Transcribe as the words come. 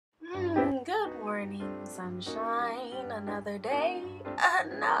morning, sunshine, another day,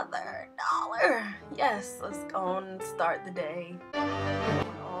 another dollar. Yes, let's go and start the day.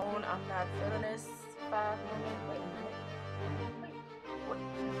 I'm not feeling this 5 minute. Wait a minute. Wait,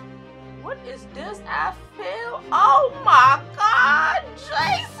 what is this I feel? Oh my God,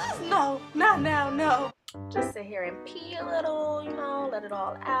 Jesus! No, not now, no. Just sit here and pee a little, let it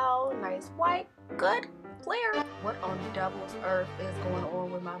all out. Nice, white, good, clear. What on devil's earth is going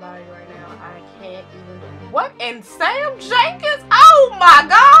on with my body right now? I can't even. What in Sam Jenkins? Oh my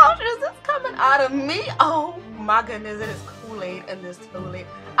gosh, is this coming out of me? Oh my goodness, it is Kool-Aid in this toilet.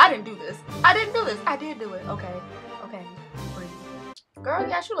 I didn't do this. I did do it. Okay, breathe. Girl,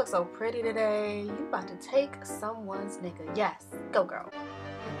 yes, you look so pretty today. You about to take someone's nigga. Yes, go girl.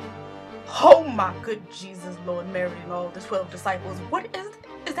 Oh my good Jesus, Lord Mary and all the 12 disciples. What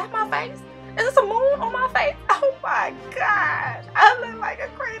is that my face? Is this a moon on my face? Oh my gosh. I look like a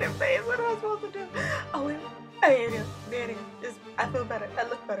creative face. What am I supposed to do? Oh, here it is. There it is. I feel better. I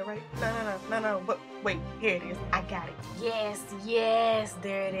look better, right? No. But wait, here it is. I got it. Yes.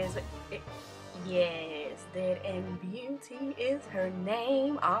 There it is. Yes, that and beauty is her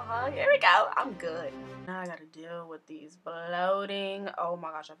name. Here we go. I'm good. Now I gotta deal with these bloating. Oh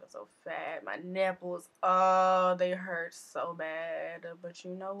my gosh, I feel so fat. My nipples, oh, they hurt so bad. But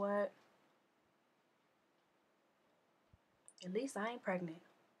you know what? At least I ain't pregnant.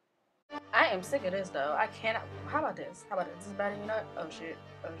 I am sick of this though. I cannot. How about this? This is better, you know what? Oh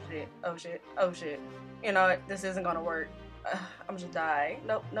shit. You know what? This isn't gonna work. I'm just die.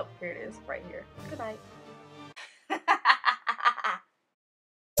 Nope. Here it is. Right here. Good night.